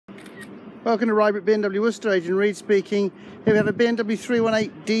Welcome to Rybrook BMW Worcester, Agent Reid speaking. Here we have a BMW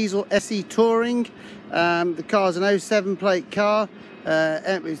 318 Diesel SE Touring. The car is an 07 plate car.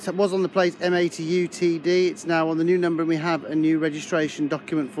 It was on the plate M80UTD. It's now on the new number and we have a new registration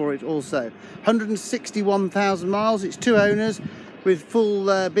document for it also. 161,000 miles. It's two owners with full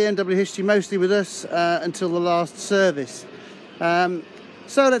BMW history, mostly with us until the last service. So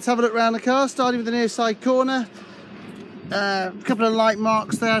let's have a look around the car, starting with the near side corner. A couple of light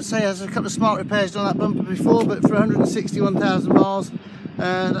marks there. I'd say has a couple of smart repairs on that bumper before, but for 161,000 miles,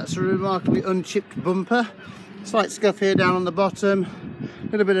 that's a remarkably unchipped bumper. Slight scuff here down on the bottom, a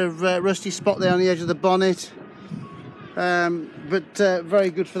little bit of rusty spot there on the edge of the bonnet, but very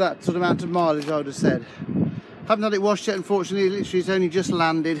good for that sort of amount of mileage, I would have said. Haven't had it washed yet, unfortunately. Literally, it's only just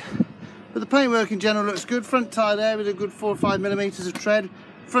landed. But the paintwork in general looks good. Front tyre there with a good 4 or 5 millimetres of tread.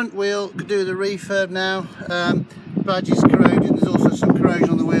 Front wheel could do with a refurb now. Badge is corroded, there's also some corrosion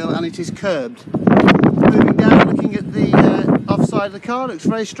on the wheel, and it is curbed. Moving down, looking at the offside of the car, looks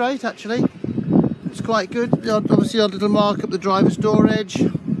very straight actually. It's quite good. Obviously a little mark up the driver's door edge.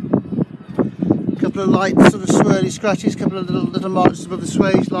 A couple of light sort of swirly scratches, a couple of little marks above the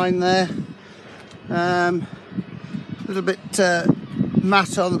swage line there. A little bit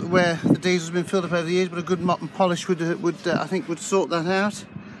matte on where the diesel's been filled up over the years, but a good mop and polish would I think would sort that out.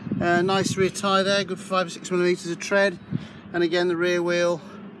 Nice rear tyre there, good for 5 or 6 millimetres of tread, and again the rear wheel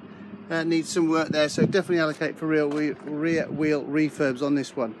needs some work there, so definitely allocate for rear wheel refurbs on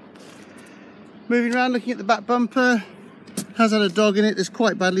this one. Moving around, looking at the back bumper, has had a dog in it. There's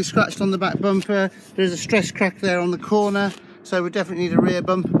quite badly scratched on the back bumper. There's a stress crack there on the corner, so we definitely need a rear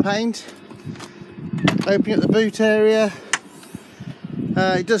bumper paint. Opening up the boot area,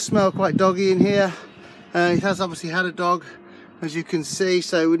 it does smell quite doggy in here. It has obviously had a dog, as you can see,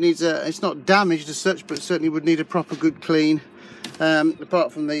 so it needs it's not damaged as such, but certainly would need a proper good clean.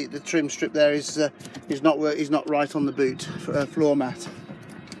 Apart from the trim strip there is not right on the boot floor mat.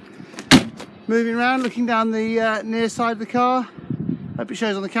 Moving around, looking down the near side of the car. Hope it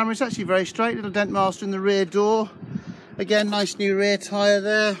shows on the camera. It's actually very straight. Little dent master in the rear door. Again, nice new rear tyre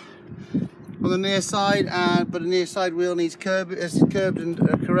there on the near side, but the near side wheel needs curbed and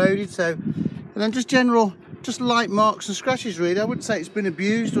corroded. So, and then just light marks and scratches really. I wouldn't say it's been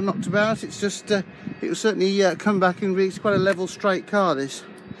abused or knocked about. It's just it will certainly come back and it's quite a level straight car this.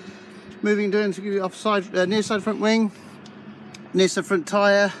 Moving down to give you offside, near side front wing, near side front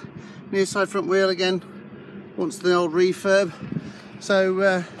tyre, near side front wheel again. Wants the old refurb.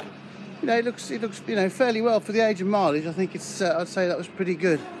 So you know, it looks you know, fairly well for the age of mileage. I think it's I'd say that was pretty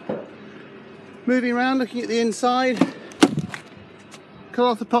good. Moving around, looking at the inside,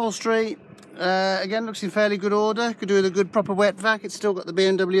 cloth upholstery. Again, looks in fairly good order. Could do with a good proper wet vac. It's still got the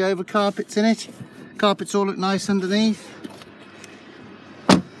BMW over carpets in it. Carpets all look nice underneath.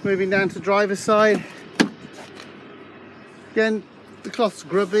 Moving down to the driver's side. Again, the cloth's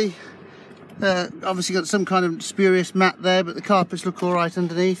grubby. Obviously got some kind of spurious mat there, but the carpets look all right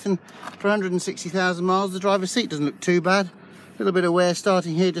underneath. And for 160,000 miles, the driver's seat doesn't look too bad. A little bit of wear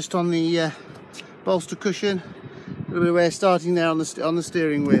starting here just on the bolster cushion. A little bit of wear starting there on the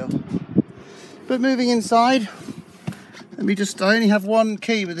steering wheel. But moving inside, I only have one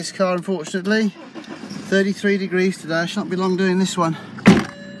key with this car, unfortunately. 33 degrees today, I shan't be long doing this one.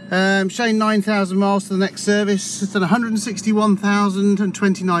 Showing 9,000 miles to the next service. It's done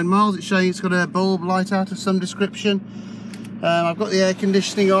 161,029 miles. It's showing it's got a bulb light out of some description. I've got the air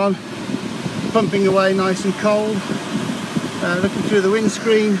conditioning on, pumping away nice and cold. Looking through the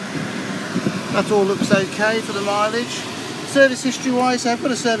windscreen, that all looks okay for the mileage. Service history wise, I've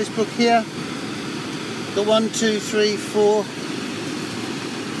got a service book here. Got 1, 2, 3, 4,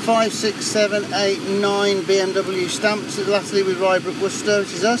 5, 6, 7, 8, 9 BMW stamps, lastly with Rybrook Worcester,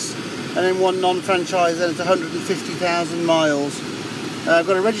 which is us, and then one non-franchise, then it's 150,000 miles. I've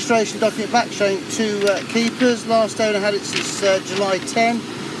got a registration document back showing 2 keepers. Last owner had it since July 10.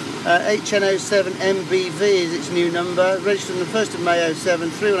 HN07MBV is its new number. Registered on the 1st of May 07,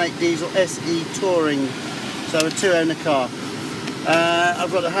 318 Diesel SE Touring. So a 2-owner car.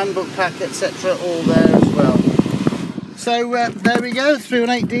 I've got a handbook pack, etc. all there as well. So there we go,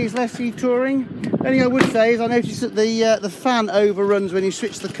 318 Diesel SE Touring. Only thing I would say is I noticed that the fan overruns when you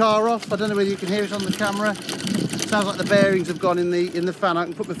switch the car off. I don't know whether you can hear it on the camera. Sounds like the bearings have gone in the fan. I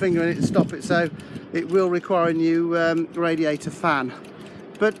can put my finger in it to stop it, so it will require a new radiator fan.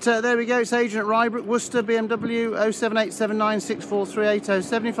 But there we go, it's Agent at Rybrook Worcester, BMW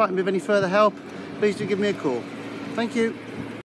 07879643807. If I can be of any further help, please do give me a call. Thank you.